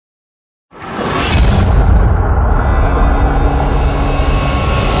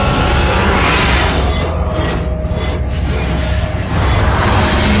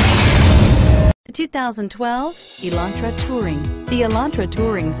2012 Elantra Touring. The Elantra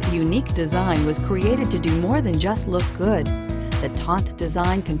Touring's unique design was created to do more than just look good. The taunt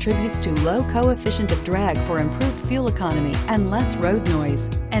design contributes to low coefficient of drag for improved fuel economy and less road noise,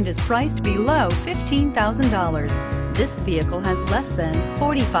 and is priced below $15,000. This vehicle has less than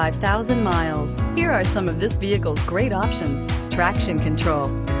 45,000 miles. Here are some of this vehicle's great options: traction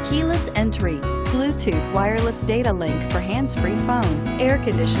control, keyless entry, Bluetooth wireless data link for hands-free phone, air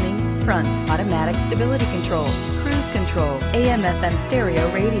conditioning, front automatic stability control, cruise control, AM/FM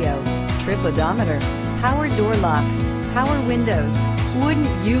stereo radio, trip odometer, power door locks, power windows.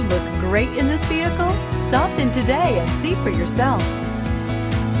 Wouldn't you look great in this vehicle? Stop in today and see for yourself.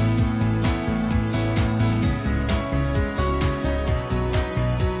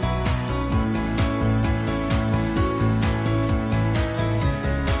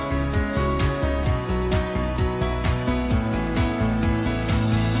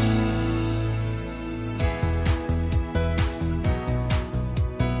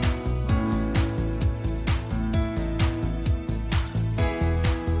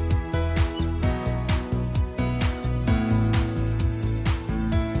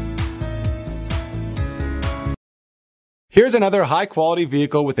 Here's another high-quality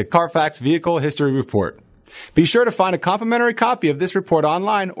vehicle with a Carfax Vehicle History Report. Be sure to find a complimentary copy of this report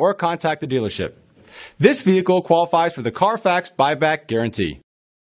online or contact the dealership. This vehicle qualifies for the Carfax Buyback Guarantee.